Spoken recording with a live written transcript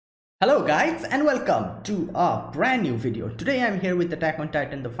Hello guys and welcome to a brand new video. Today I'm here with Attack on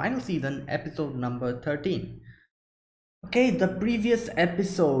Titan, the final season, episode number 13. Okay, the previous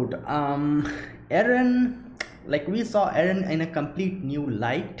episode, Eren, like we saw Eren in a complete new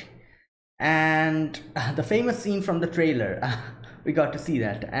light, and the famous scene from the trailer, we got to see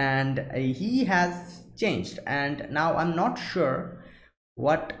that, and he has changed, and now I'm not sure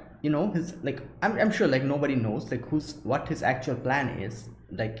what his like I'm sure like nobody knows like what his actual plan is.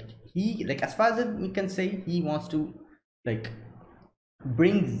 Like he, like, as far as we can say, he wants to like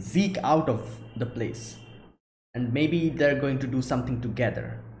bring Zeke out of the place, and maybe they're going to do something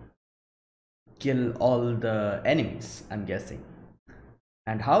together, kill all the enemies, I'm guessing.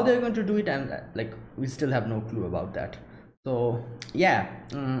 And how they're going to do it, and like we still have no clue about that. So yeah,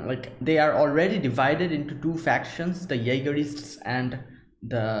 like they are already divided into two factions, the Jaegerists and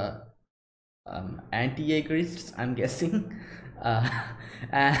the anti-Jaegerists, I'm guessing. uh,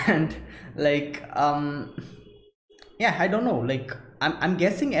 and like yeah, I don't know, like I'm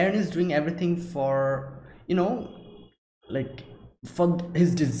guessing Eren is doing everything for, like for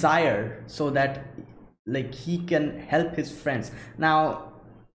his desire, so that like he can help his friends. Now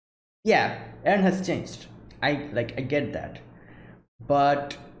yeah, Eren has changed, I get that,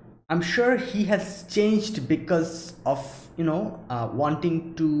 but I'm sure he has changed because of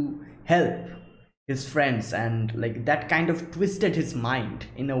wanting to help his friends, and like that kind of twisted his mind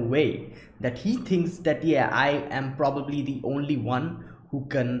in a way that he thinks that, yeah, I am probably the only one who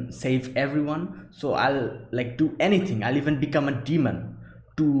can save everyone, so I'll like do anything, I'll even become a demon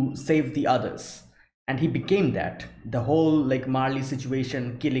to save the others. And he became that. The whole like Marley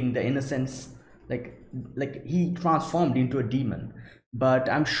situation, killing the innocents, like he transformed into a demon. But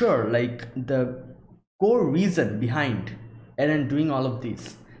I'm sure like the core reason behind Eren doing all of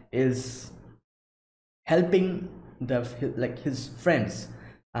this is helping the like his friends.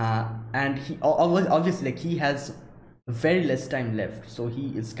 And he obviously, like, he has very less time left, so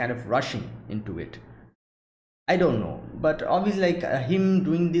he is kind of rushing into it. I don't know, but obviously, like, him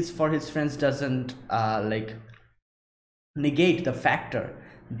doing this for his friends doesn't like negate the factor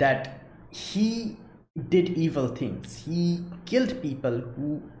that he did evil things. He killed people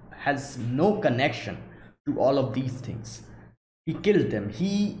who has no connection to all of these things. He killed them.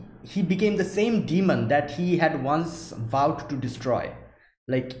 He became the same demon that he had once vowed to destroy.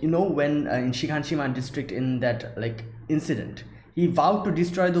 Like, when in Shiganshiman district, in that like incident, he vowed to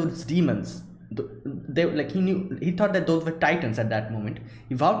destroy those demons. They, like, he thought that those were titans at that moment.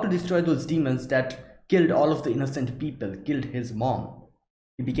 He vowed to destroy those demons that killed all of the innocent people, killed his mom.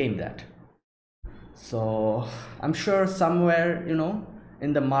 He became that. So I'm sure somewhere,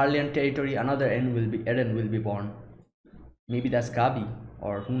 in the Marlian territory, another Eren will be born. Maybe that's Gabi,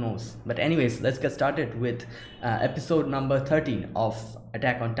 or who knows. But anyways, let's get started with episode number 13 of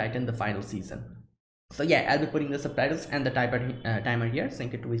Attack on Titan, the final season. So yeah, I'll be putting the subtitles and the timer here.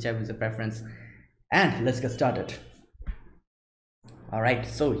 Sync it to whichever is your preference, and let's get started. All right,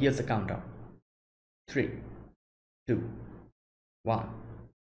 so here's the countdown. 3, 2, 1,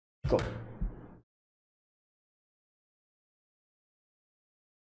 go.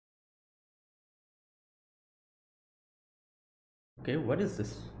 Okay, what is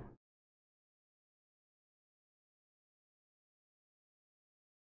this?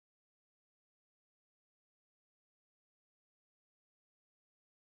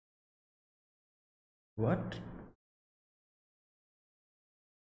 What?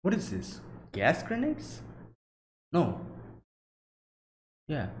 What is this? Gas grenades? No.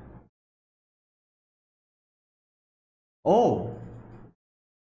 Yeah. Oh.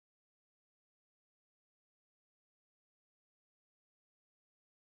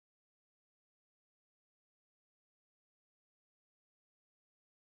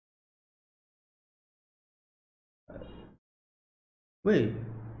 Wait.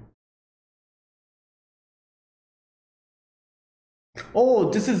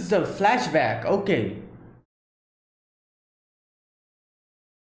 Oh, this is the flashback. Okay.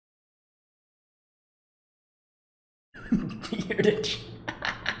 Bearded.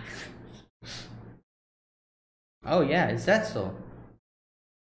 Oh yeah, is that so?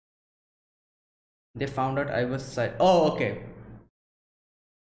 They found out I was side. Oh, okay.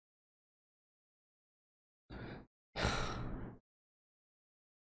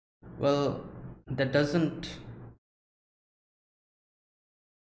 Well, that doesn't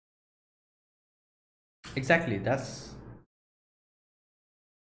exactly. That's,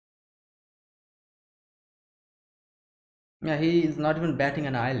 yeah. He is not even batting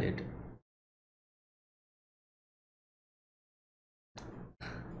an eyelid.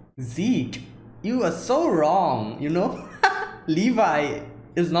 Zeke, you are so wrong. Levi.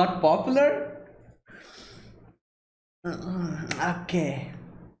 is not popular. Okay.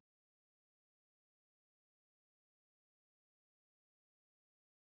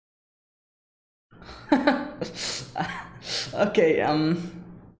 Okay,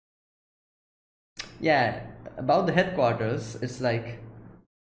 yeah, about the headquarters, it's like,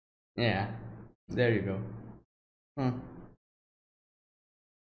 yeah, there you go. Hmm.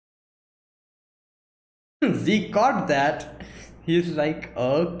 Zeke caught that. He's like,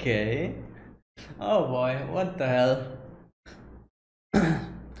 okay. Oh boy, what the hell?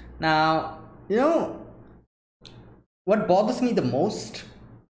 Now, what bothers me the most?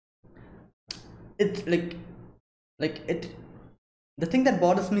 It like it the thing that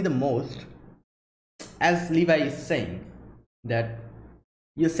bothers me the most, as Levi is saying, that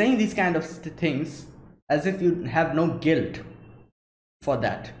you're saying these kind of things as if you have no guilt for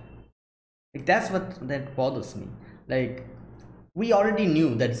that. Like that's what that bothers me. Like we already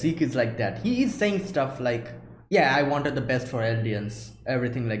knew that Zeke is like that. He is saying stuff like, "Yeah, I wanted the best for Eldians,"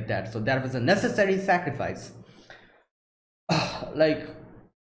 everything like that. So that was a necessary sacrifice. Like,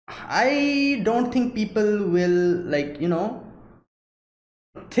 I don't think people will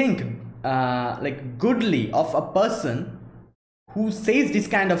think like goodly of a person who says this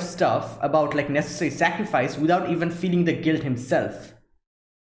kind of stuff about like necessary sacrifice without even feeling the guilt himself.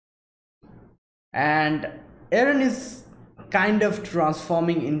 And Eren is kind of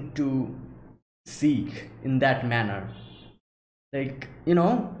transforming into Zeke in that manner. Like,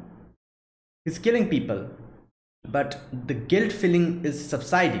 he's killing people, but the guilt feeling is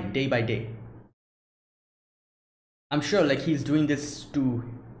subsiding day by day. I'm sure like he's doing this to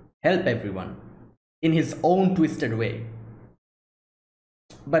help everyone in his own twisted way.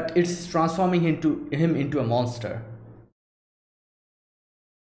 But it's transforming him into a monster.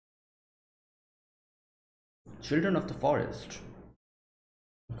 Children of the Forest.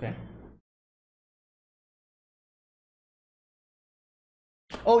 Okay.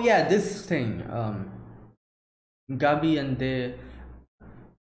 Oh yeah, this thing. Gabi and they.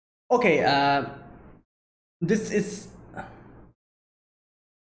 Okay. This is.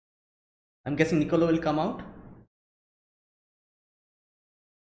 I'm guessing Niccolo will come out.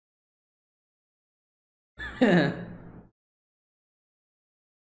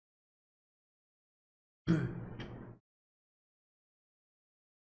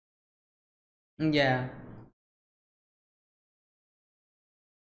 Yeah.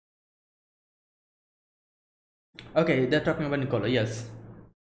 Okay, they're talking about Niccolo. Yes,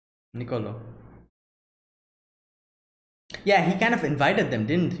 Niccolo. Yeah, he kind of invited them,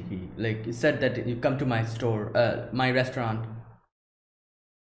 didn't he? Like he said that you come to my store, my restaurant.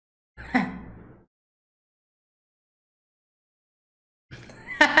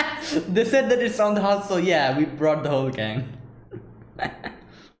 They said that it's on the house, so yeah, we brought the whole gang.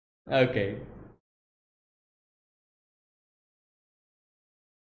 Okay.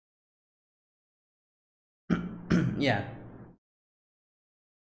 Yeah.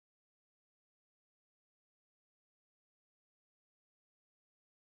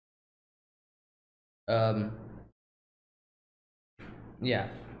 Um. Yeah.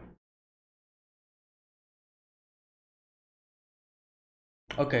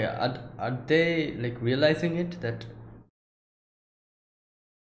 Okay. Are they like realizing it that?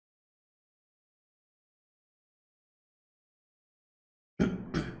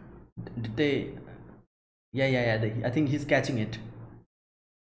 Did they? Yeah, yeah, yeah. I think he's catching it.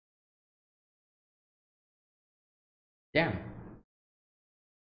 Damn.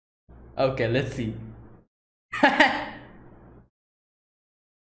 Okay, let's see.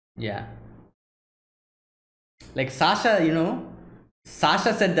 Yeah. Like Sasha,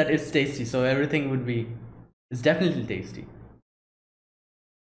 Sasha said that it's tasty, so everything would be. It's definitely tasty.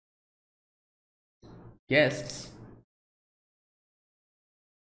 Guests.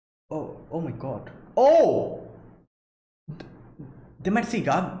 Oh, oh my god. Oh! They might see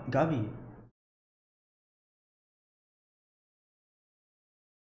Gavi.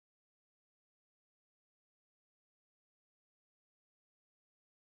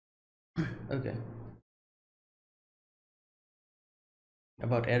 Okay.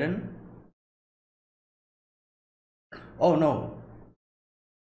 About Eren? Oh no.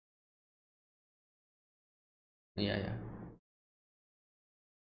 Yeah, yeah.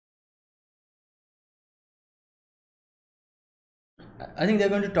 I think they're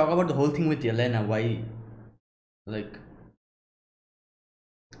going to talk about the whole thing with Yelena. Why, like,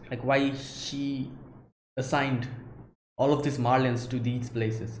 why she assigned all of these Marlians to these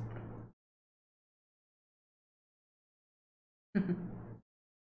places.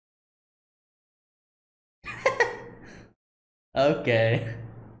 Okay.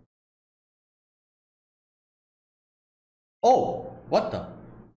 Oh, what the?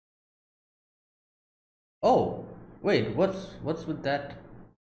 Oh, wait, what's with that?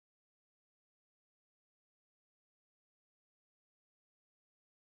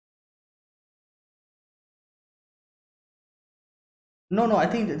 No, no, I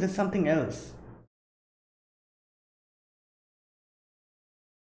think there's something else.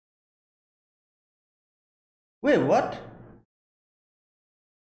 Wait, what?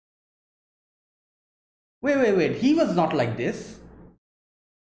 Wait. He was not like this.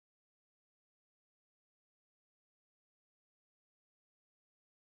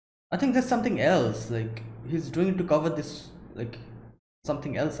 I think there's something else. Like he's doing it to cover this, like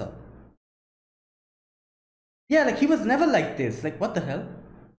something else up. Yeah, like he was never like this. Like what the hell?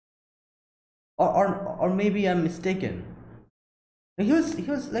 Or maybe I'm mistaken. He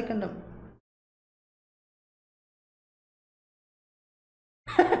was like an.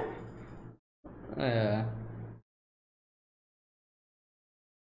 Yeah.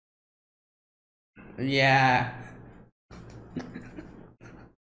 Yeah.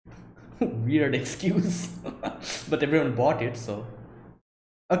 Weird excuse. But everyone bought it, so.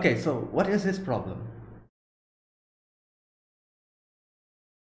 Okay, so what is his problem?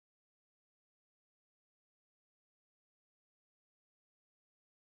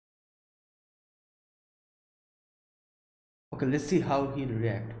 Okay, let's see how he'll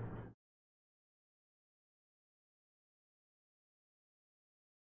react.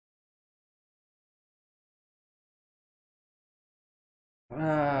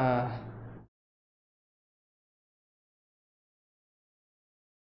 Uh,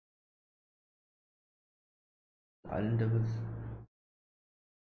 Island Devils.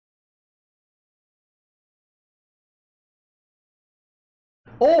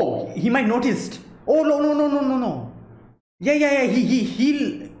 Oh, he might noticed. Oh no. Yeah.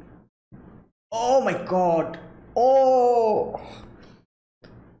 He'll. Oh my god. Oh,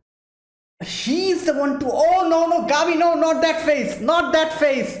 he's the one to. Oh no, Gabi, no, not that face, not that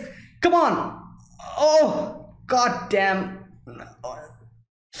face. Come on. Oh, god damn.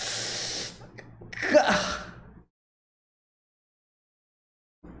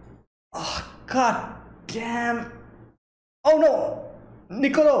 Oh, god damn. Oh no,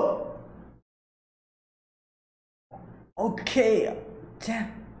 Nicolo. Okay,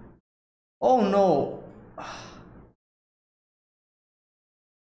 damn. Oh no.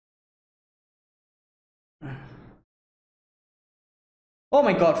 Oh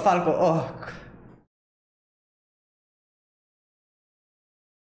my god, Falco. Oh.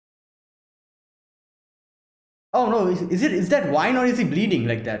 Oh no, is that wine or is he bleeding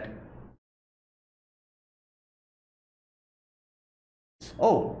like that?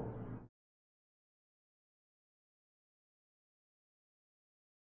 Oh.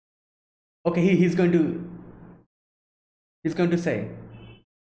 Okay, he's going to say.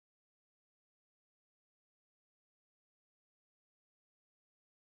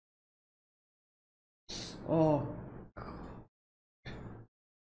 Oh.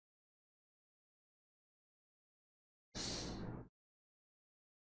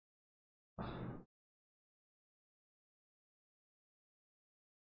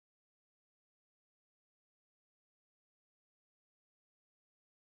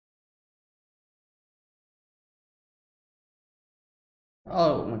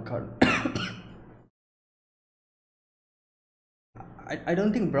 Oh my god. I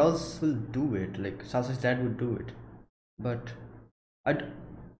don't think Browse will do it. Like Sasha's dad would do it. But I.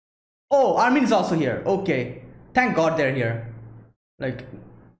 Oh, Armin is also here. Okay. Thank God they're here. Like,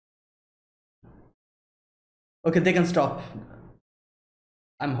 okay, they can stop.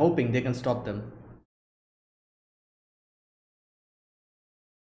 I'm hoping they can stop them.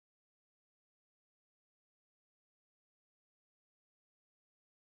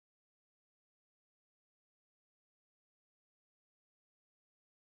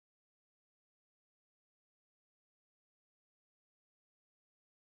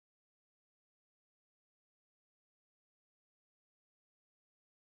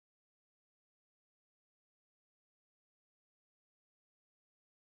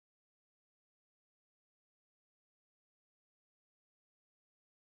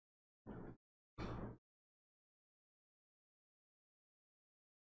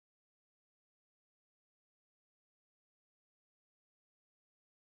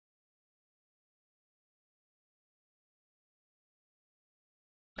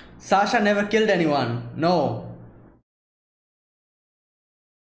 Sasha never killed anyone. No.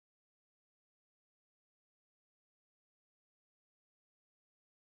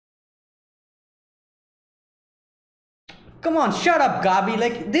 Come on, shut up, Gabi.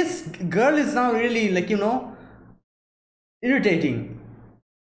 Like, this girl is now really, like, irritating.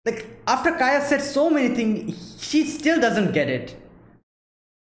 Like after Kaya said so many things, she still doesn't get it.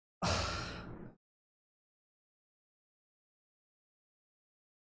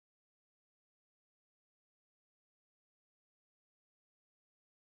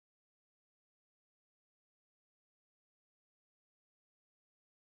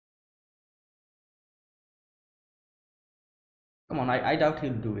 Come on, I doubt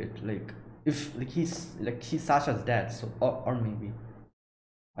he'll do it. Like if like he's Sasha's dad, so or maybe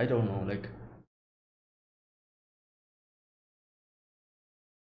I don't know. Like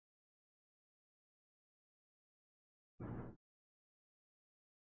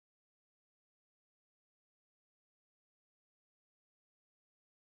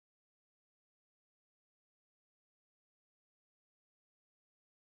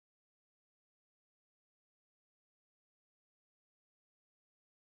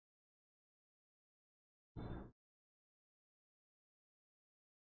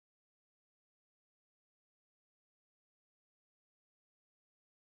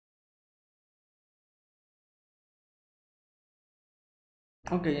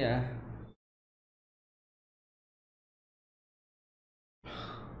okay, yeah,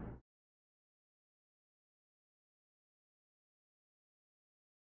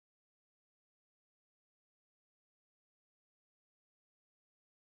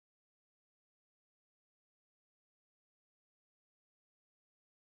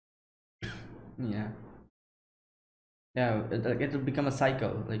 yeah, yeah. Like it'll become a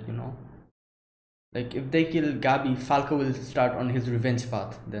cycle. Like like if they kill Gabi, Falco will start on his revenge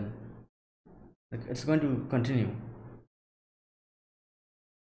path. Then like it's going to continue.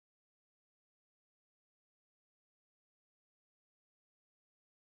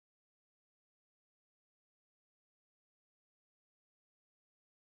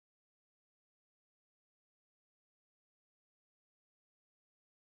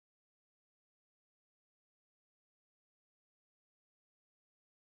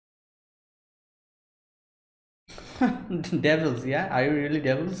 Devils, yeah. Are you really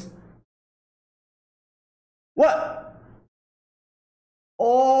devils? What?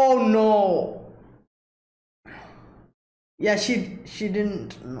 Oh no. Yeah, she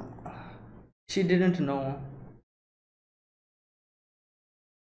didn't know. She didn't know.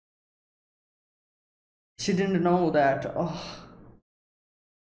 She didn't know that. Oh,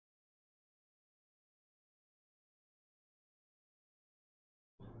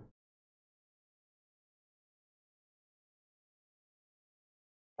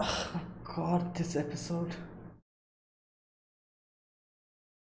 God, this episode.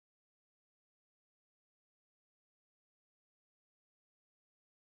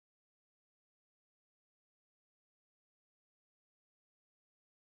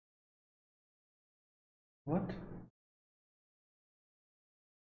 What?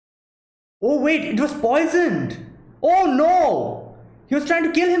 Oh wait, it was poisoned. Oh no! He was trying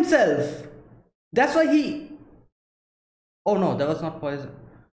to kill himself. That's why he. Oh no, that was not poison.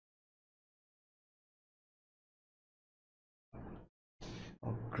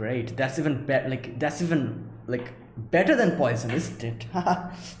 Oh great, that's even better. Like that's even like better than poison, isn't it?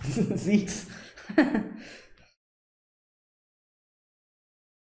 Zeeks.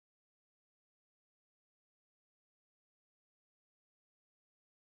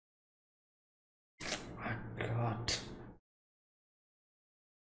 God.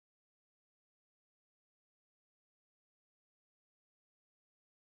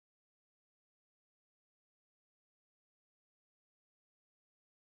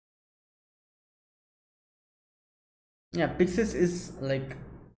 Yeah, Pixis is like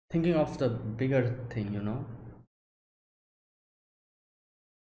thinking of the bigger thing.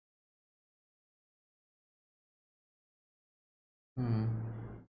 Hmm.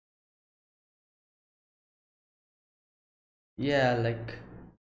 Yeah, like.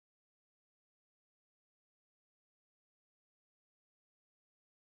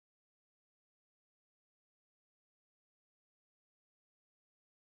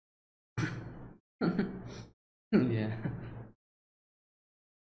 Yeah.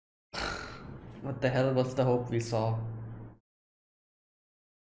 What the hell was the hope we saw?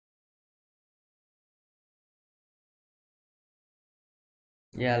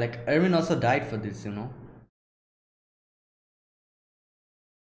 Yeah, like Erwin also died for this.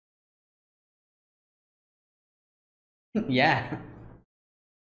 Yeah.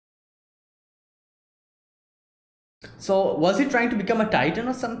 So was he trying to become a titan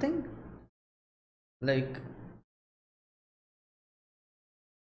or something? Like,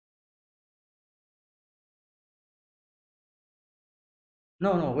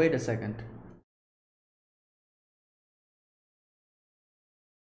 no, no, wait a second.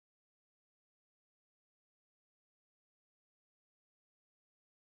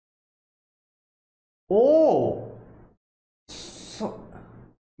 Oh, so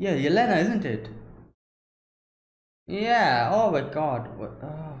yeah, Yelena, isn't it? Yeah. Oh my God. What?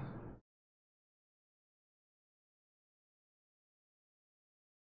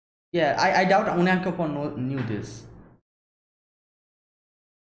 Yeah, I doubt Onyankopon knew this.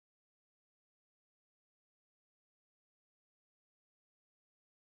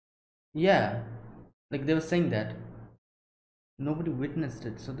 Yeah, like they were saying that nobody witnessed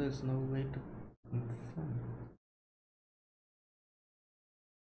it, so there's no way to confirm.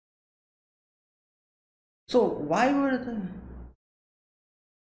 So why were the?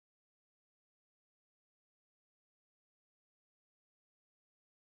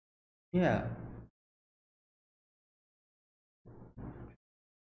 Yeah,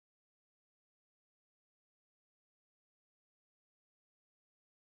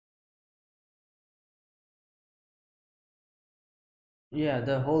 yeah,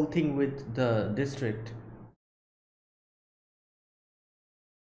 the whole thing with the district.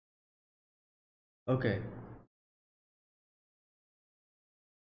 Okay.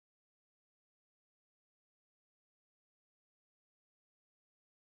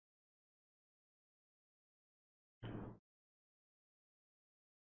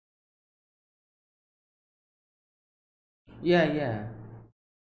 Yeah, yeah.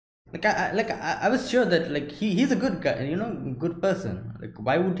 I was sure that like he's a good guy, good person. Like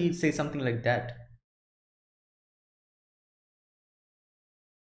why would he say something like that?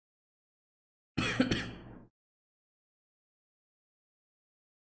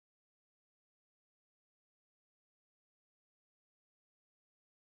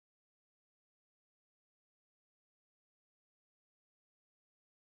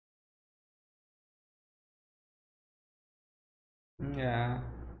 Yeah.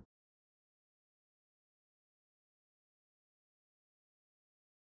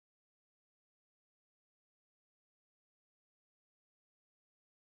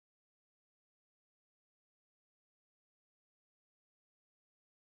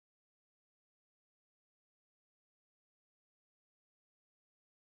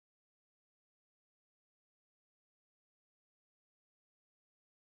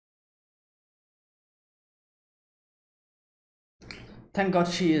 Thank God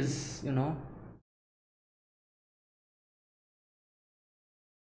she is.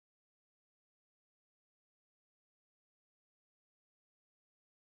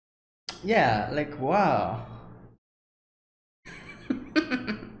 Yeah, like wow.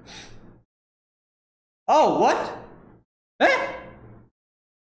 Oh, what? Eh?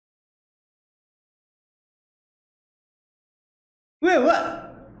 Wait,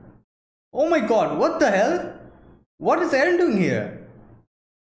 what? Oh my God, what the hell? What is Aaron doing here?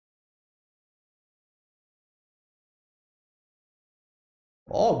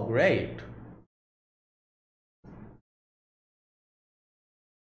 Oh, great.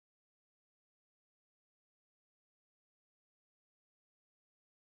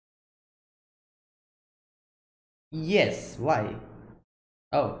 Yes, why?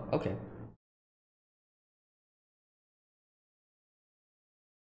 Oh, okay.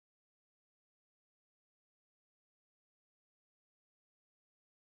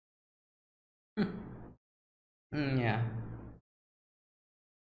 Yeah.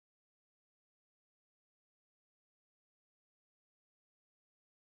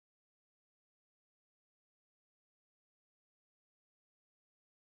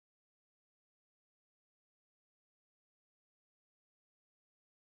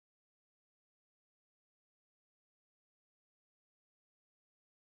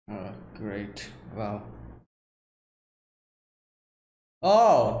 Oh, great. Wow.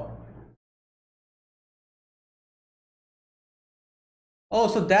 Oh. Oh,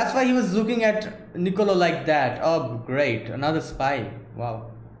 so that's why he was looking at Niccolo like that. Oh, great. Another spy.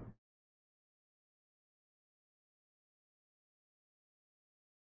 Wow.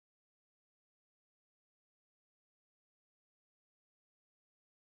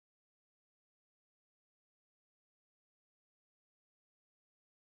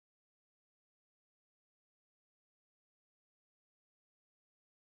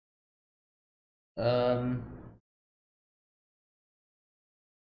 Um.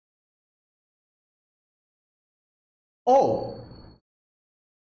 Oh.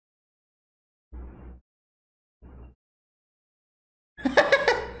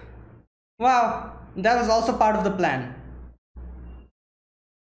 Wow. That was also part of the plan.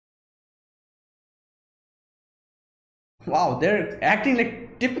 Wow, they're acting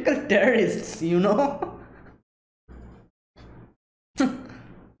like typical terrorists.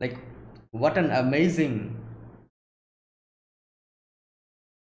 Like, what an amazing.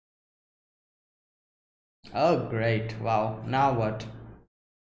 Oh, great. Wow. Now what?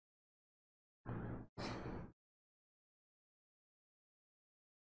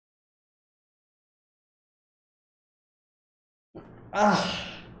 Ah.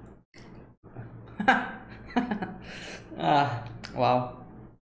 Ah. Wow.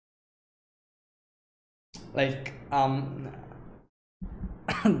 Like,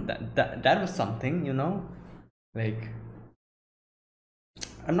 that was something, Like,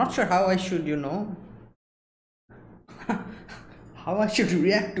 I'm not sure how I should, how I should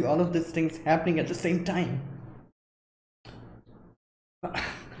react to all of these things happening at the same time.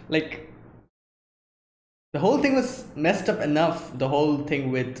 Like, the whole thing was messed up enough. The whole thing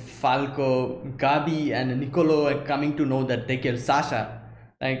with Falco, Gabi, and Nicolo coming to know that they killed Sasha.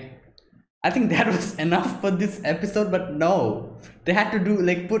 Like, I think that was enough for this episode, but no, they had to do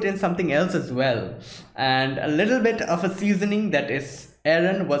like put in something else as well, and a little bit of a seasoning, that is,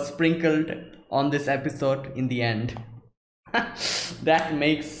 Aaron was sprinkled on this episode in the end. That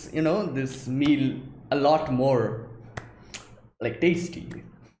makes this meal a lot more like tasty.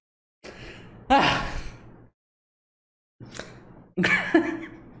 Ah.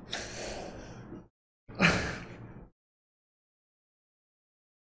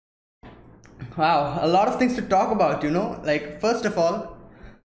 Wow, a lot of things to talk about, like, first of all,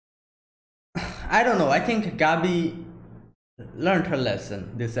 I don't know, I think Gabi learned her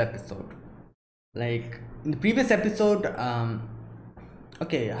lesson this episode. Like, in the previous episode,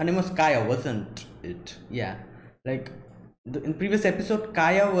 okay, her name was Kaya, wasn't it? Yeah. Like, in the previous episode,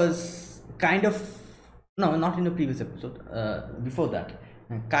 Kaya was kind of, no, not in the previous episode, before that.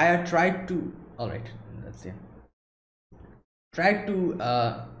 Kaya tried to, all right, let's see, tried to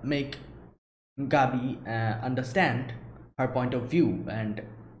make Gabi understand her point of view and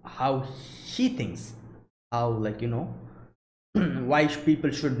how she thinks, how, like, why people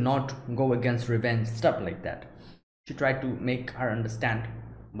should not go against revenge, stuff like that. She tried to make her understand,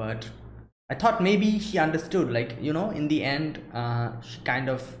 but I thought maybe she understood, like, in the end, she kind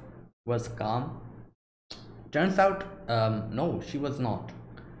of was calm. Turns out, no, she was not.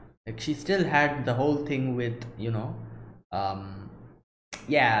 Like, she still had the whole thing with, um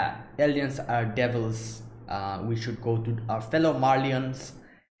yeah, aliens are devils, we should go to our fellow Marlians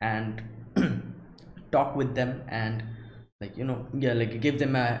and talk with them, and, like, yeah, like, give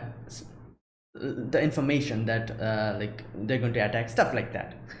them the information that like, they're going to attack, stuff like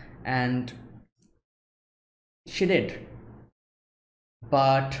that. And she did,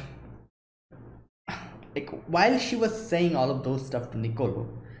 but, like, while she was saying all of those stuff to Nicolo,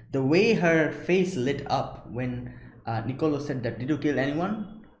 the way her face lit up when Nicolo said that, did you kill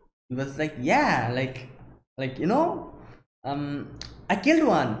anyone? He was like, yeah, like, I killed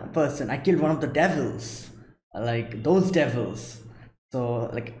one person, I killed one of the devils, like those devils. So,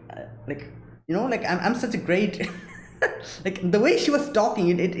 like, like, I'm such a great like, the way she was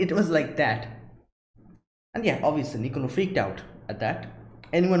talking, it was like that. And yeah, obviously Nicolo freaked out at that.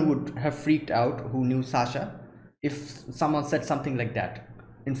 Anyone would have freaked out who knew Sasha if someone said something like that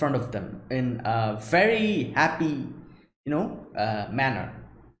in front of them in a very happy, manner.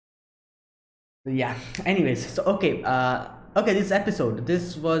 Yeah. Anyways, so okay, okay, this episode,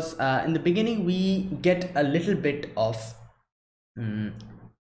 this was, in the beginning we get a little bit of, mm,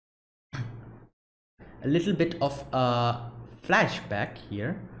 a little bit of a flashback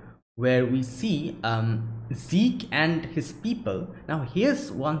here, where we see Zeke and his people. Now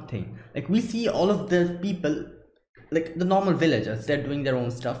here's one thing, like, we see all of the people, like the normal villagers, they're doing their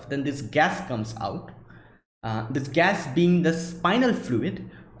own stuff, then this gas comes out, this gas being the spinal fluid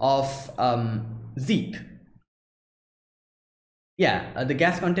of Zeke. Yeah, the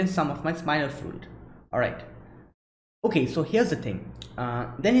gas contains some of my spinal fluid. All right. Okay, so here's the thing.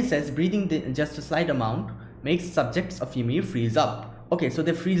 Then he says, breathing just a slight amount makes subjects of Ymir freeze up. Okay, so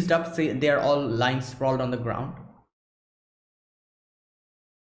they freezed up, say they are all lying sprawled on the ground.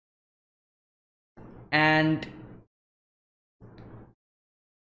 And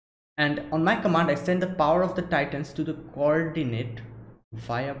on my command, I send the power of the Titans to the coordinate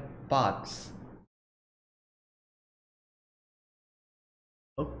via paths.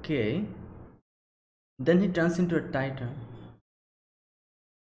 Okay. Then he turns into a Titan.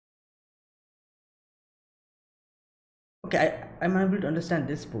 Okay, I'm able to understand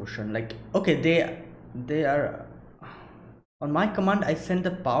this portion. Like, okay, they are, on my command, I send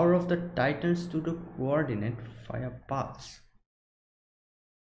the power of the Titans to the coordinate via paths.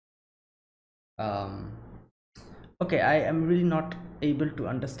 Um, okay, I am really not able to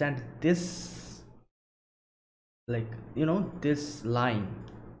understand this, like, this line.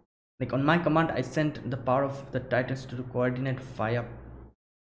 Like, on my command, I sent the power of the Titans to the coordinate via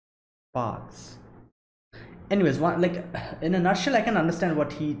paths. anyways, one like in a nutshell, I can understand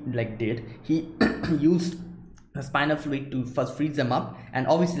what he like did. He used the spinal fluid to first freeze them up, and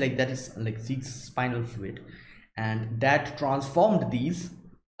obviously like that is like Zeke's spinal fluid, and that transformed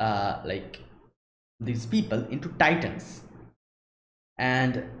like these people into titans,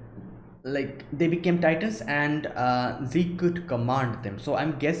 and like they became titans, and Zeke could command them. So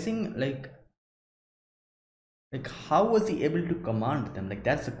I'm guessing like how was he able to command them? Like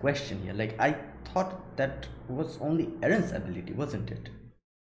that's the question here. Like I thought that was only Eren's ability, wasn't it?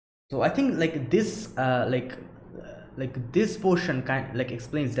 So I think like this like this portion kind like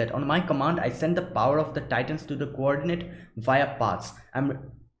explains that on my command I send the power of the titans to the coordinate via paths.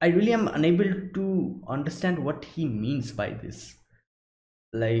 I really am unable to understand what he means by this.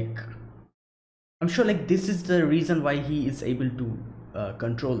 Like I'm sure like this is the reason why he is able to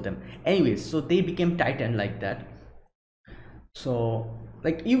control them. Anyways, so they became titan like that. So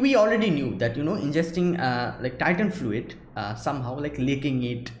like we already knew that, you know, ingesting like titan fluid, somehow like leaking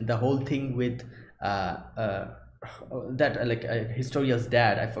it, the whole thing with that Historia's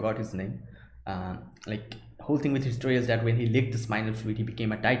dad, I forgot his name, like whole thing with Historia's dad, when he licked the spinal fluid he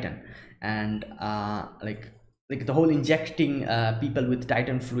became a titan. And like the whole injecting people with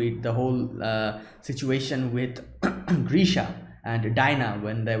titan fluid, the whole situation with Grisha and Dinah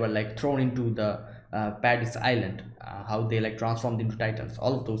when they were like thrown into the Paradise Island, how they like transformed into titans.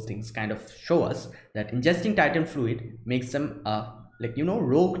 All of those things kind of show us that ingesting titan fluid makes them like, you know,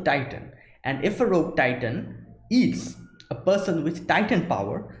 rogue titan. And if a rogue titan eats a person with titan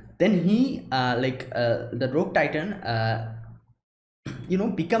power, then he the rogue titan you know,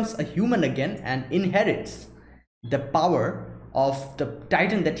 becomes a human again and inherits the power of the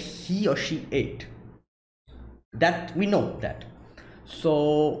titan that he or she ate. That we know that.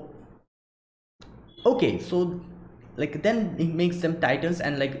 So okay, so like then he makes them titans,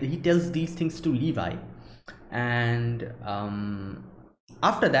 and like he tells these things to Levi. And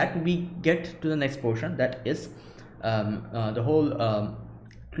after that we get to the next portion, that is the whole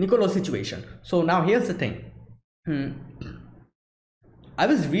Niccolo situation. So now here's the thing. I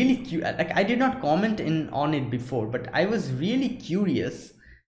was really curious, like I did not comment on it before, but I was really curious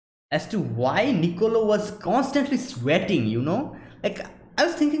as to why Niccolo was constantly sweating, you know? Like I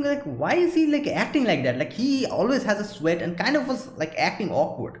was thinking like, why is he like acting like that? Like he always has a sweat and kind of was like acting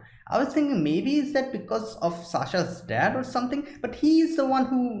awkward. I was thinking maybe is that because of Sasha's dad or something, but he is the one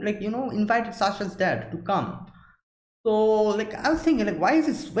who, like, you know, invited Sasha's dad to come. So like I was thinking like, why is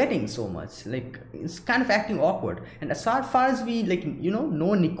he sweating so much? Like it's kind of acting awkward. And as far as we like, you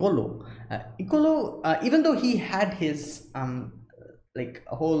know Niccolo, even though he had his like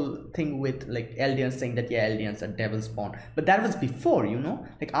a whole thing with like Eldians saying that yeah, Eldians are devil spawn, but that was before, you know,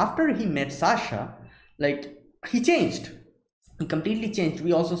 like after he met Sasha, like he changed. He completely changed.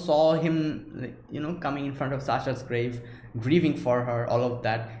 We also saw him like, you know, coming in front of Sasha's grave, grieving for her, all of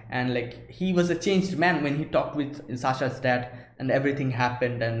that. And like he was a changed man when he talked with Sasha's dad and everything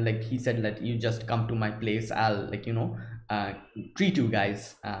happened, and like he said that you just come to my place, I'll like, you know, treat you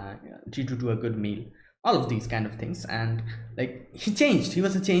guys, treat you to a good meal, all of these kind of things. And like he changed, he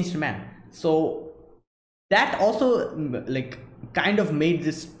was a changed man. So that also like kind of made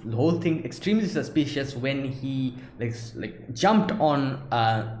this whole thing extremely suspicious when he like jumped on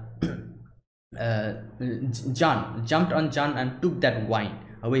jumped on John and took that wine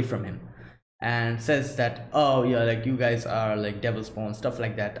away from him, and says that, oh yeah, like you guys are like devil spawn, stuff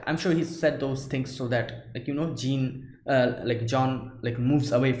like that. I'm sure he said those things so that, like, you know, like John like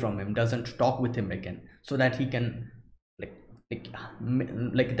moves away from him, doesn't talk with him again, so that he can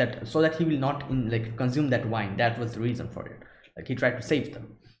like that, so that he will not like consume that wine. That was the reason for it. Like he tried to save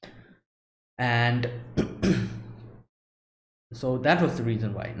them, and so that was the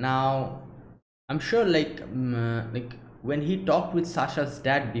reason why. Now I'm sure like when he talked with Sasha's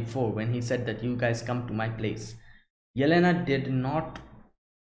dad before, when he said that you guys come to my place, Yelena did not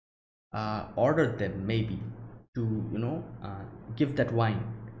order them maybe to, you know, give that wine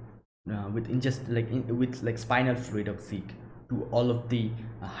with ingest with like spinal fluid of Zeke to all of the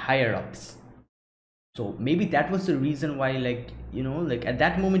higher ups. So maybe that was the reason why, like, you know, like at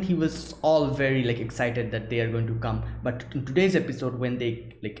that moment he was all very like excited that they are going to come, but in today's episode when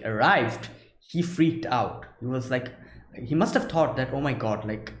they like arrived, he freaked out. He was like, he must have thought that, oh my god,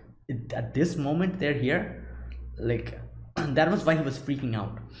 like at this moment they're here, like that was why he was freaking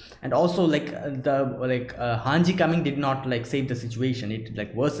out. And also like Hanji coming did not like save the situation, it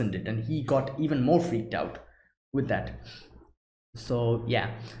like worsened it, and he got even more freaked out with that. So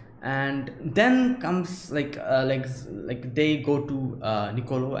yeah. And then comes like they go to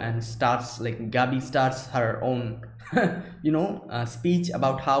Niccolo, and starts like Gabi starts her own you know, speech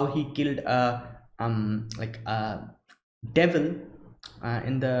about how he killed like a devil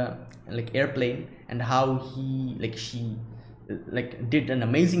in the like airplane, and how she like did an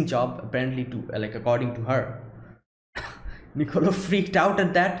amazing job apparently to like according to her. Niccolo freaked out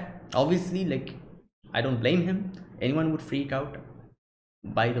at that. Obviously, like, I don't blame him. Anyone would freak out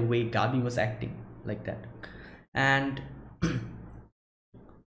by the way Gabi was acting like that. And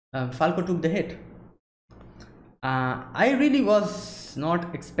Falco took the hit. I really was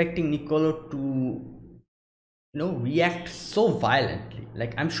not expecting Niccolo to react so violently.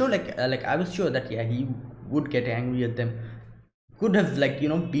 Like, I'm sure, like I was sure that yeah, he would get angry at them, could have like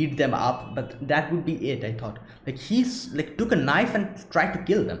beat them up, but that would be it. I thought like he's like took a knife and tried to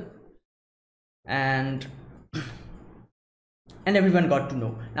kill them. And everyone got to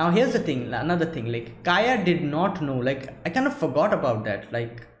know. Now here's the thing, another thing, like Kaya did not know, like I kind of forgot about that.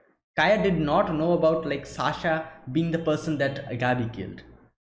 Like Kaya did not know about like Sasha being the person that Gabi killed.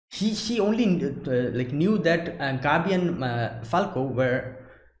 She only like knew that Gabi and Falco were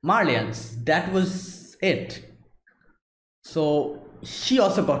Marlians. That was it. So she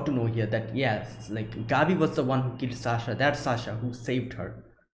also got to know here that yes, like Gabi was the one who killed Sasha. That's Sasha who saved her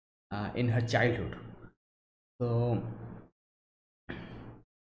in her childhood. So,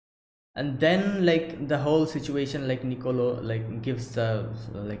 and then like the whole situation, like Niccolo like gives the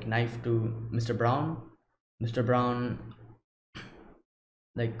like knife to Mr. Brown. Mr. Brown,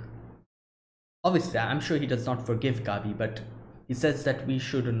 like, obviously I'm sure he does not forgive Gabi, but he says that we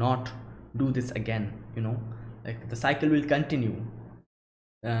should not do this again, like the cycle will continue.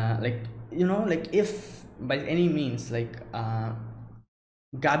 Like, like if by any means like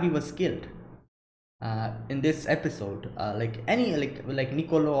Gabi was killed in this episode, like any like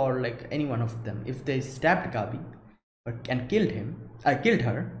Niccolo or like any one of them, if they stabbed Gabi and killed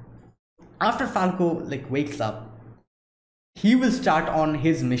her, after Falco like wakes up, he will start on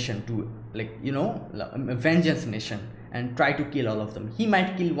his mission to like a vengeance mission and try to kill all of them. He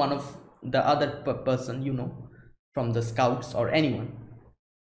might kill one of the other person from the scouts or anyone,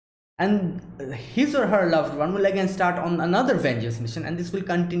 and his or her loved one will again start on another vengeance mission, and this will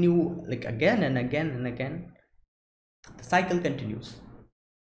continue like again and again and again. The cycle continues.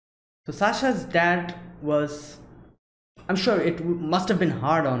 So Sasha's dad was, I'm sure it must have been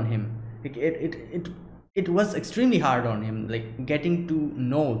hard on him. Like it was extremely hard on him, like getting to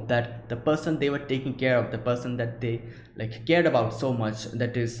know that the person they were taking care of, the person that they like cared about so much,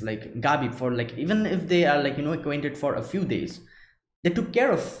 that is like Gabi, for like even if they are like acquainted for a few days, they took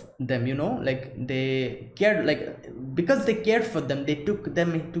care of them, like they cared, like because they cared for them, they took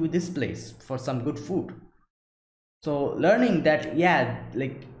them to this place for some good food. So learning that yeah,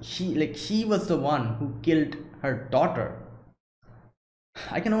 like she was the one who killed her daughter,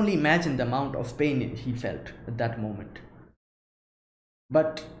 I can only imagine the amount of pain he felt at that moment.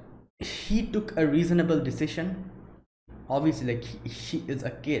 But he took a reasonable decision. Obviously, like she is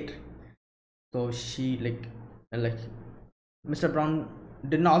a kid, so she like Mr. Brown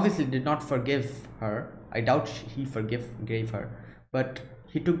obviously did not forgive her. I doubt he gave her, but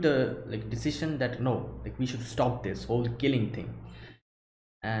he took the like decision that no, like we should stop this whole killing thing.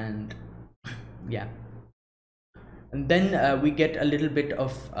 And yeah, and then we get a little bit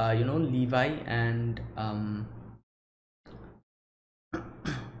of Levi and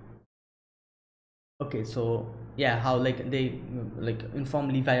okay, so yeah, how like they like inform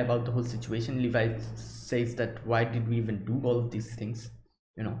Levi about the whole situation. Levi says that why did we even do all of these things,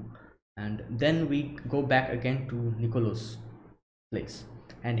 and then we go back again to Niccolo's place,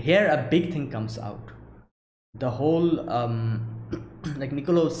 and here a big thing comes out. The whole like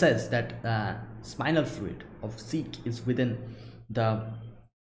Niccolo says that spinal fluid of Zeke is within the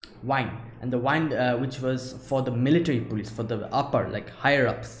wine, and the wine which was for the military police, for the upper like higher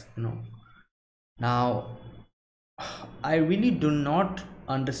ups. Now I really do not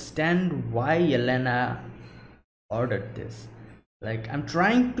understand why Yelena ordered this. Like I'm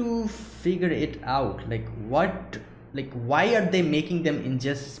trying to figure it out, like what, like why are they making them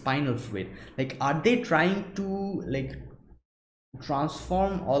ingest spinal fluid? Like are they trying to like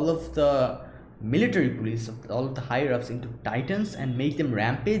transform all of the military police of all of the higher ups into titans and make them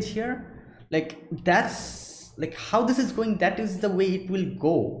rampage here? Like that's like how this is going, that is the way it will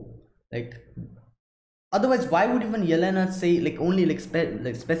go. Like otherwise why would even Yelena say like only like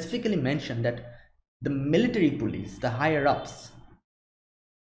specifically mention that the military police, the higher ups,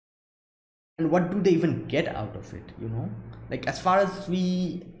 and what do they even get out of it? Like as far as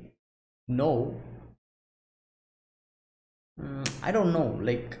we know, I don't know,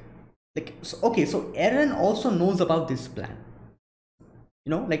 like so, okay, so Eren also knows about this plan,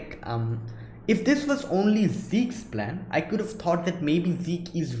 like if this was only Zeke's plan, I could have thought that maybe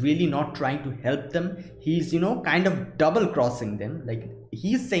Zeke is really not trying to help them. He's, you know, kind of double crossing them. Like,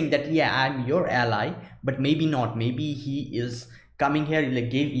 he's saying that, yeah, I'm your ally, but maybe not. Maybe he is coming here, like,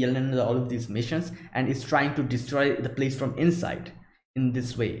 gave Yelena all of these missions and is trying to destroy the place from inside in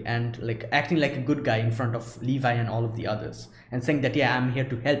this way, and like acting like a good guy in front of Levi and all of the others, and saying that, yeah, I'm here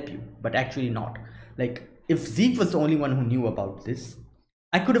to help you, but actually not. Like, if Zeke was the only one who knew about this,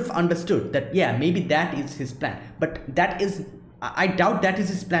 I could have understood that, yeah, maybe that is his plan. But that is, I doubt that is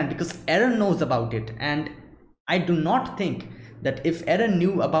his plan, because Eren knows about it. And I do not think that if Eren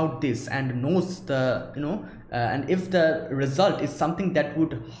knew about this and knows the, you know, and if the result is something that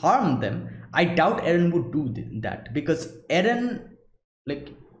would harm them, I doubt Eren would do that, because Eren, like,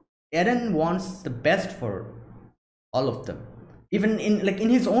 Eren wants the best for all of them. Even in, like, in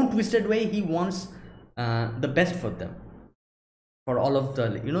his own twisted way, he wants the best for them, for all of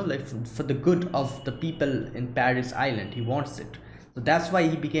the, you know, like, for the good of the people in Paris Island. He wants it. So that's why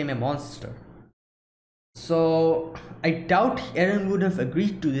he became a monster. So I doubt Eren would have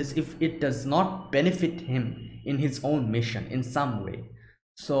agreed to this if it does not benefit him in his own mission in some way.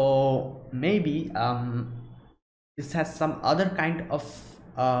 So maybe this has some other kind of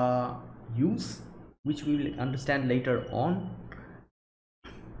use, which we will understand later on.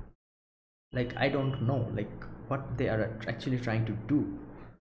 Like, I don't know, like, what they are actually trying to do,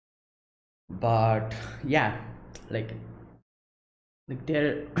 but yeah, like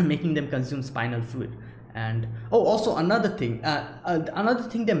they're making them consume spinal fluid. And oh, also another thing,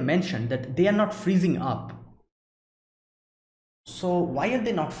 they mentioned that they are not freezing up. So why are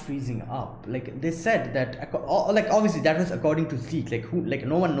they not freezing up? Like, they said that, like, obviously that was according to Zeke. Like, who, like,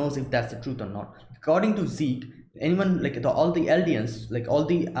 no one knows if that's the truth or not. According to Zeke, anyone, like, all the Eldians, like all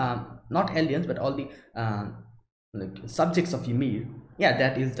the not Eldians, but all the like subjects of Ymir, yeah,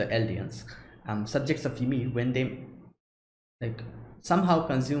 that is the Eldians, subjects of Ymir, when they, like, somehow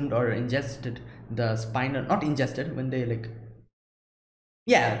consumed or ingested the spinal, not ingested, when they, like,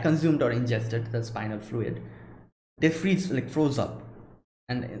 yeah, consumed or ingested the spinal fluid, they froze up.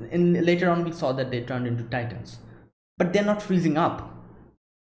 And in later on we saw that they turned into titans, but they're not freezing up.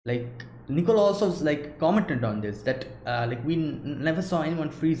 Like, Nicole also, like, commented on this, that like, we never saw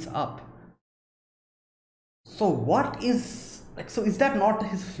anyone freeze up. So what is, like, so is that not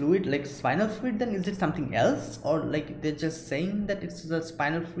his fluid, like spinal fluid? Then is it something else, or like they're just saying that it's the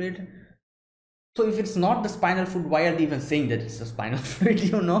spinal fluid? So if it's not the spinal fluid, why are they even saying that it's the spinal fluid,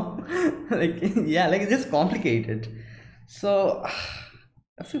 you know? Like, yeah, like, it's just complicated. So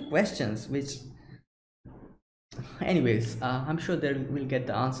a few questions which, anyways, I'm sure they will get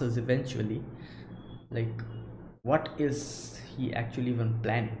the answers eventually. Like, what is he actually even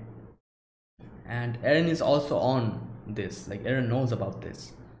planning? And Eren is also on this, like, Eren knows about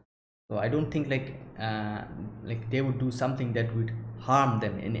this. So I don't think, like they would do something that would harm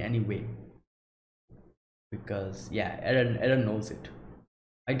them in any way, because yeah, Eren knows it.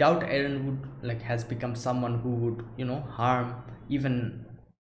 I doubt Eren would, like, has become someone who would, you know, harm even.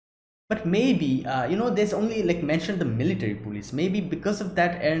 But maybe, you know, there's only, like, mentioned the military police. Maybe because of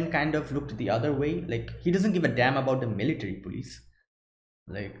that, Eren kind of looked the other way. Like, he doesn't give a damn about the military police.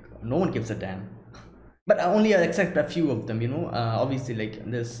 Like, no one gives a damn. But only except a few of them, you know. Obviously, like,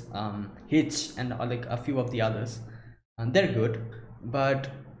 this Hitch and like a few of the others, and they're good. But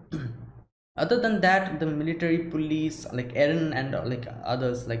other than that, the military police, like Eren and like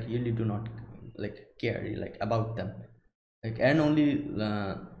others, like, really do not, like, care, like, about them. Like, Eren only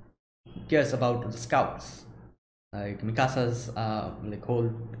cares about the scouts, like Mikasa's like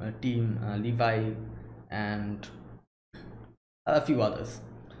whole team, Levi, and a few others.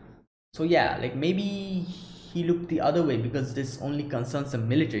 So yeah, like, maybe he looked the other way because this only concerns the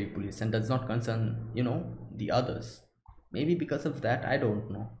military police and does not concern, you know, the others. Maybe because of that, I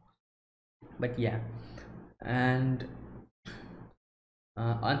don't know. But yeah, and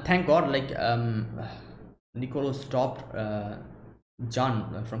thank God, like, Nicolo stopped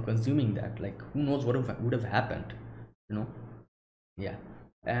John from consuming that. Like, who knows what would have happened, you know? Yeah.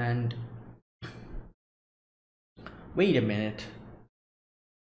 And wait a minute.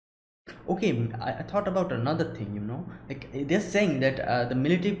 Okay, I thought about another thing, you know. Like, they're saying that the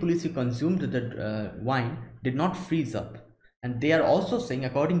military police who consumed the wine did not freeze up. And they are also saying,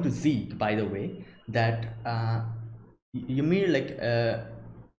 according to Zeke, by the way, that Ymir, like,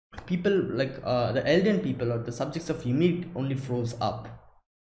 people, like, the Eldian people or the subjects of Ymir only froze up.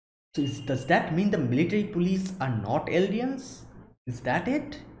 So does that mean the military police are not Eldians? Is that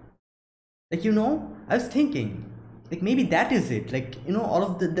it? Like, you know, I was thinking, like, maybe that is it. Like, you know, all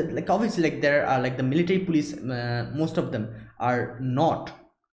of the like, obviously, like, there are, like, the military police, most of them are not,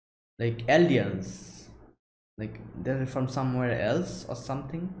 like aliens, like they're from somewhere else or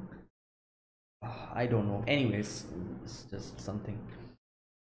something. I don't know. Anyways, it's just something.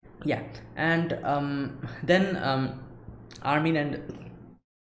 Yeah, and then Armin and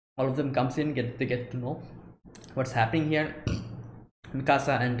all of them comes in, get to know what's happening here.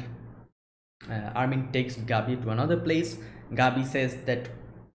 Mikasa and Armin takes Gabi to another place. Gabi says that,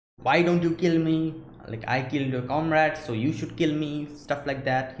 why don't you kill me? Like, I killed your comrade, so you should kill me. Stuff like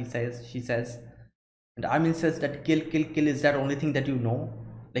that. She says, and Armin says that kill is that only thing that you know?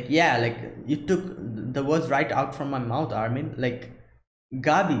 Like, yeah, like you took the words right out from my mouth, Armin. Like,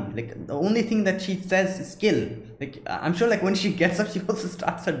 Gabi, like the only thing that she says is kill. Like, I'm sure like when she gets up, she also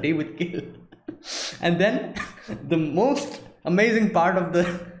starts her day with kill. And then the most amazing part of the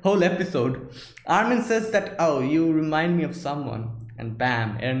whole episode, Armin says that, oh, you remind me of someone, and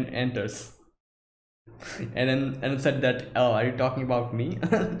bam, Eren enters. And then said that, oh, are you talking about me?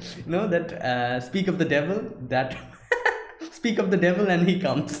 You know that speak of the devil, that speak of the devil and he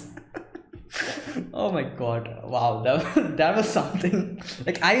comes. Oh my god, wow, that was something.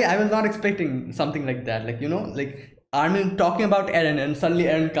 Like, I was not expecting something like that, like, you know, like Armin talking about Eren and suddenly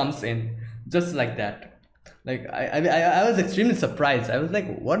Eren comes in just like that. Like, I was extremely surprised. I was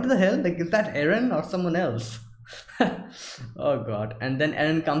like, what the hell, like, is that Eren or someone else? Oh god. And then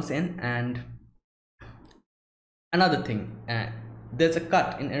Eren comes in, and another thing, there's a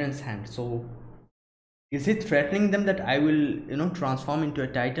cut in Eren's hand. So is he threatening them that I will, you know, transform into a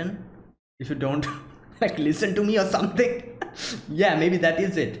titan if you don't like listen to me or something? Yeah, maybe that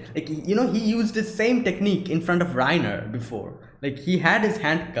is it. Like, you know, he used the same technique in front of Reiner before. Like, he had his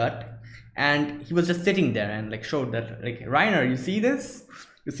hand cut and he was just sitting there and like showed that, like, Reiner, you see this?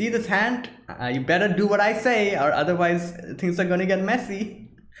 You see this hand? You better do what I say, or otherwise things are gonna get messy.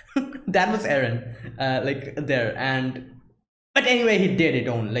 That was Eren, like there. And but anyway, he did it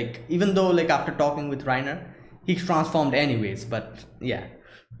on, like, even though like after talking with Reiner, he transformed anyways. But yeah.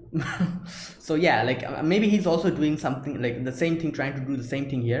 So yeah, like maybe he's also doing something like the same thing, trying to do the same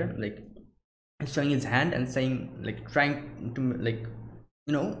thing here, like showing his hand and saying, like, trying to, like,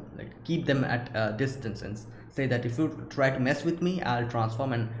 you know, like keep them at a distance and say that if you try to mess with me, I'll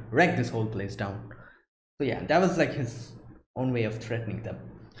transform and wreck this whole place down. So yeah, that was like his own way of threatening them.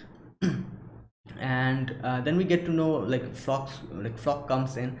 And then we get to know like Floch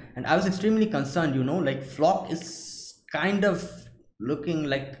comes in, and I was extremely concerned, you know, like Floch is kind of looking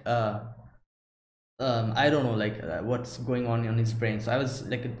like I don't know, like what's going on his brain. So I was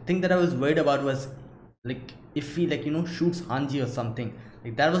like, the thing that I was worried about was like if he, like, you know, shoots Hanji or something.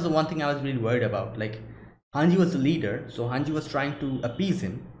 Like, that was the one thing I was really worried about. Like, Hanji was the leader, so Hanji was trying to appease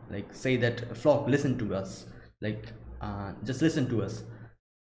him, like say that, Floch, listen to us, like just listen to us.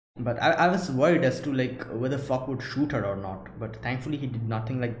 But I was worried as to like whether Floch would shoot her or not, but thankfully he did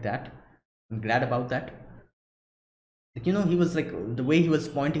nothing like that. I'm glad about that. Like, you know, he was like, the way he was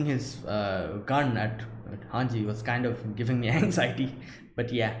pointing his gun at Hanji was kind of giving me anxiety.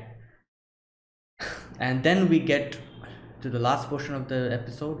 But yeah. And then we get to the last portion of the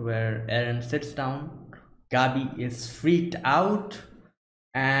episode where Eren sits down. Gabi is freaked out,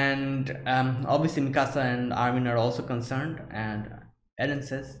 and obviously Mikasa and Armin are also concerned, and Eren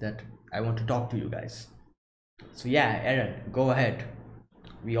says that, I want to talk to you guys. So yeah, Eren, go ahead.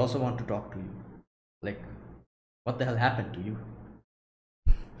 We also want to talk to you. Like, what the hell happened to you?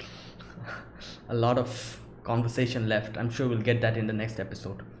 A lot of conversation left. I'm sure we'll get that in the next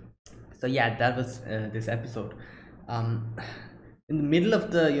episode. So yeah, that was this episode. In the middle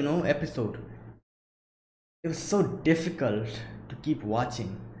of the, you know, episode, it was so difficult to keep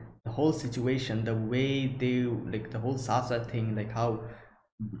watching the whole situation, the way they, like, the whole Sasha thing, like how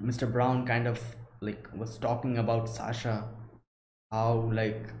Mr. Brown kind of like was talking about Sasha, how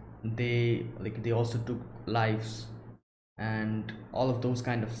like they also took lives and all of those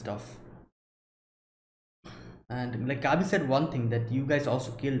kind of stuff. And like Gabi said one thing, that you guys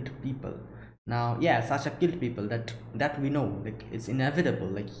also killed people. Now yeah, Sasha killed people, that we know, like it's inevitable,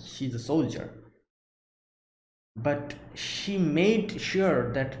 like she's a soldier. But she made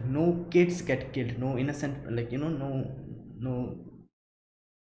sure that no kids get killed, no innocent, like, you know, no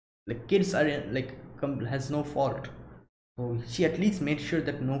like kids are like has no fault. So she at least made sure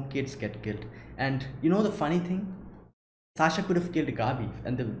that no kids get killed. And you know the funny thing, Sasha could have killed Gabi,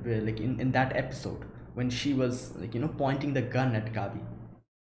 and the like in that episode when she was, like, you know, pointing the gun at Gabi,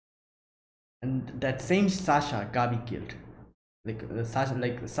 and that same Sasha Gabi killed. Like Sasha,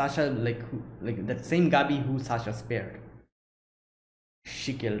 like who, like that same Gabi who Sasha spared,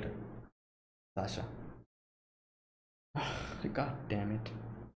 she killed Sasha. God damn it.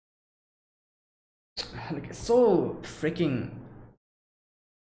 Like, so freaking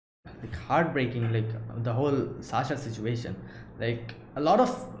like heartbreaking, like the whole Sasha situation. Like a lot of,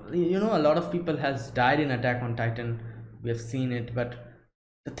 a lot of people has died in Attack on Titan. We have seen it, but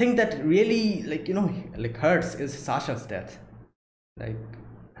the thing that really, like, like hurts is Sasha's death. Like,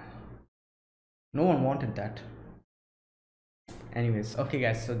 no one wanted that. Anyways, okay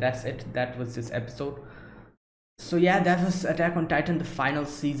guys, so that's it. That was this episode. So yeah, that was Attack on Titan, the final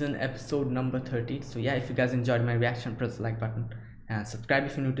season, episode number 30. So yeah, if you guys enjoyed my reaction, press the like button and subscribe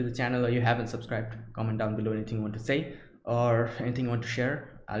if you're new to the channel or you haven't subscribed. Comment down below anything you want to say or anything you want to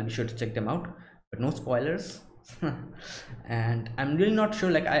share. I'll be sure to check them out, but no spoilers. And I'm really not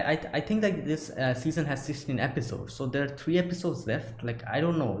sure, like I think like this season has 16 episodes, so there are 3 episodes left. Like I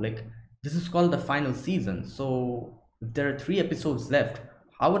don't know, like this is called the final season, so if there are 3 episodes left,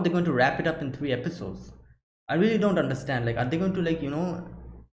 how are they going to wrap it up in 3 episodes? I really don't understand. Like, are they going to, like,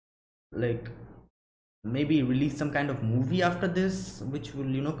 like maybe release some kind of movie after this which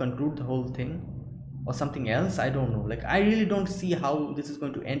will, conclude the whole thing, or something else? I don't know. Like, I really don't see how this is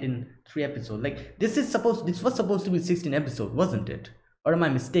going to end in 3 episodes. Like, this was supposed to be 16 episodes, wasn't it? Or am I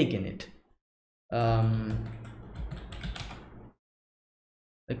mistaken it?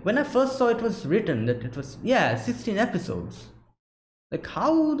 Like, when I first saw it was written that it was, yeah, 16 episodes. Like,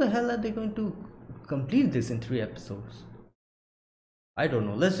 how the hell are they going to complete this in 3 episodes? I don't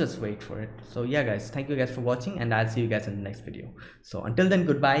know. Let's just wait for it. So yeah guys, thank you guys for watching, and I'll see you guys in the next video. So until then,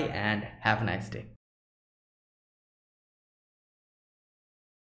 goodbye and have a nice day.